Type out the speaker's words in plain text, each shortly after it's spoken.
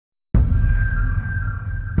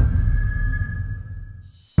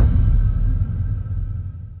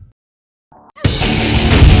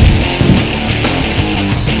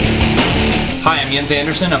Jens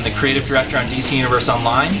Andersen. I'm the creative director on DC Universe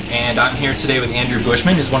Online, and I'm here today with Andrew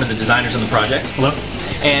Buschmann, who's one of the designers on the project. Hello.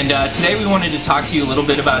 And today we wanted to talk to you a little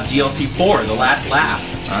bit about DLC 4, The Last Laugh.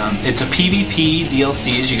 It's a PvP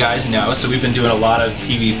DLC, as you guys know, so we've been doing a lot of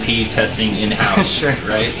PvP testing in-house, Sure.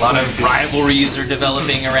 right? A lot of rivalries are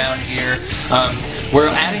developing around here. We're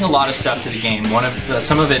adding a lot of stuff to the game.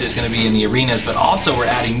 Some of it is going to be in the arenas, but also we're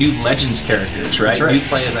adding new Legends characters, right? That's right. New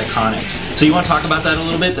play as iconics. So you want to talk about that a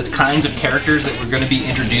little bit? The kinds of characters that we're going to be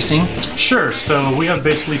introducing? Sure. So we have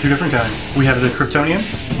basically two different kinds. We have the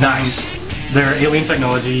Kryptonians. Nice. They're alien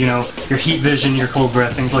technology, you know, your heat vision, your cold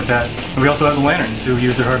breath, things like that. And we also have the Lanterns, who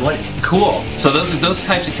use their hard lights. Cool. So those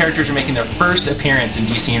types of characters are making their first appearance in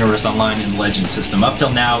DC Universe Online in the Legends system. Up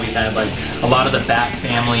till now, we've had like a lot of the Bat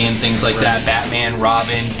family and things like that. Batman,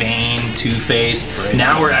 Robin, Bane, Two-Face.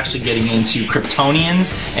 Now we're actually getting into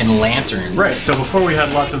Kryptonians and Lanterns. Right. So before we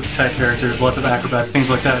had lots of tech characters, lots of acrobats, things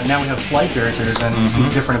like that. Now we have flight characters and some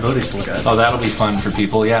different abilities to look at. Oh, that'll be fun for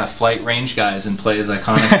people. Yeah, flight range guys and play as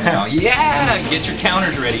iconic now. Yeah! Get your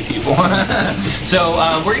counters ready, people. So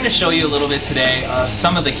we're going to show you a little bit today of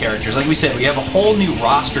some of the characters. Like we said, we have a whole new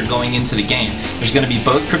roster going into the game. There's going to be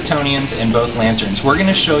both Kryptonians and both Lanterns. We're going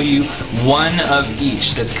to show you one of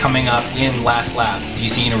each that's coming up in Last Laugh,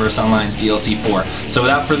 DC Universe Online's DLC 4. So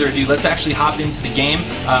without further ado, let's actually hop into the game,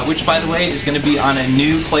 which by the way is going to be on a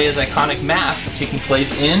new Play as Iconic map taking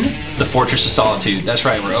place in the Fortress of Solitude. That's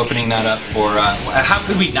right, we're opening that up for, how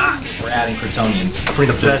could we not? We're adding Kryptonians. Bring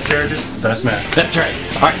the best characters, the best map. That's right.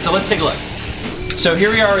 Alright, so let's take a look. So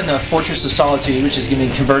here we are in the Fortress of Solitude, which is going to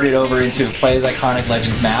be converted over into a Play as Iconic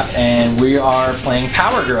Legends map, and we are playing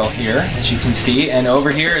Power Girl here, as you can see, and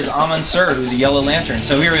over here is Mmolooktv, who's a Yellow Lantern.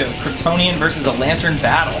 So here we have a Kryptonian versus a Lantern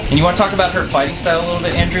battle. And you want to talk about her fighting style a little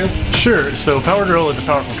bit, Andrew? Sure. So Power Girl is a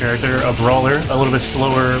powerful character, a brawler, a little bit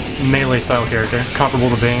slower melee style character,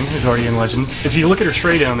 comparable to Bane, who's already in Legends. If you look at her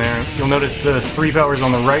tray down there, you'll notice the 3 powers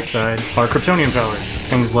on the right side are Kryptonian powers.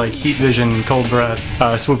 Things like heat vision, cold breath,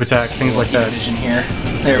 swoop attack, things like that. Heat vision here.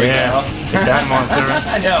 There we go. Take that monster.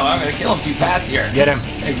 I know, I'm going to kill him too fast here. Get him.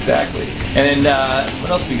 Exactly. And then, what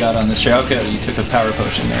else we got on this tray? Okay, you took a power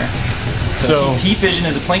potion there. So heat vision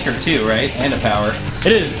is a plinker too, right? And a power.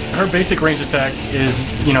 It is. Her basic range attack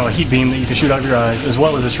is, you know, a heat beam that you can shoot out of your eyes, as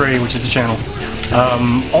well as a tray, which is a channel.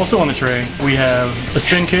 Also on the tray, we have a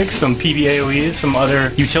spin kick, some PB AoEs, some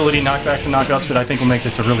other utility knockbacks and knockups that I think will make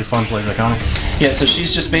this a really fun Play as Iconic. Yeah, so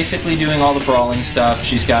she's just basically doing all the brawling stuff.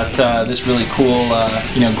 She's got this really cool,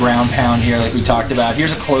 you know, ground pound here, like we talked about.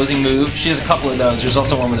 Here's a closing move. She has a couple of those. There's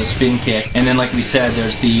also one with a spin kick, and then, like we said,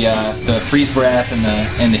 there's the freeze breath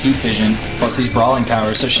and the heat vision, plus these brawling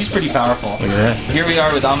powers. So she's pretty powerful. Look at that. Here we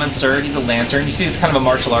are with Mmolooktv. He's a Lantern. You see, he's kind of a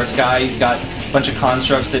martial arts guy. He's got a bunch of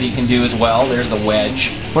constructs that he can do as well. There's the wedge.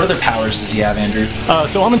 What other powers does he have, Andrew?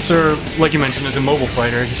 So Mmolooktv, like you mentioned, is a mobile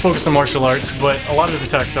fighter. He's focused on martial arts, but a lot of his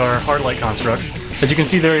attacks are hard light constructs. As you can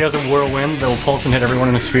see there, he has a whirlwind that will pulse and hit everyone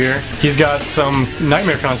in a sphere. He's got some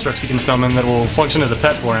nightmare constructs he can summon that will function as a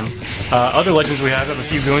pet for him. Other legends we have a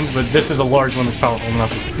few goons, but this is a large one that's powerful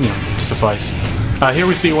enough to suffice. Here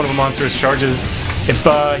we see one of the monster's charges. If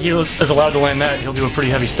he is allowed to land that, he'll do a pretty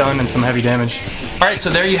heavy stun and some heavy damage. Alright,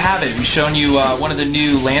 so there you have it. We've shown you one of the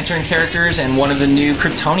new Lantern characters and one of the new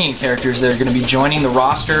Kryptonian characters that are going to be joining the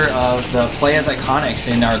roster of the Play as Iconics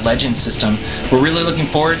in our Legends system. We're really looking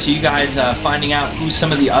forward to you guys finding out who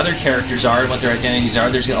some of the other characters are and what their identities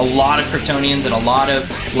are. There's a lot of Kryptonians and a lot of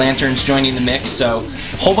Lanterns joining the mix, so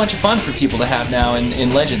a whole bunch of fun for people to have now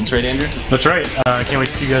in Legends, right, Andrew? That's right. I can't wait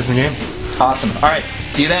to see you guys in the game. Awesome. Alright,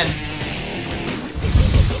 see you then.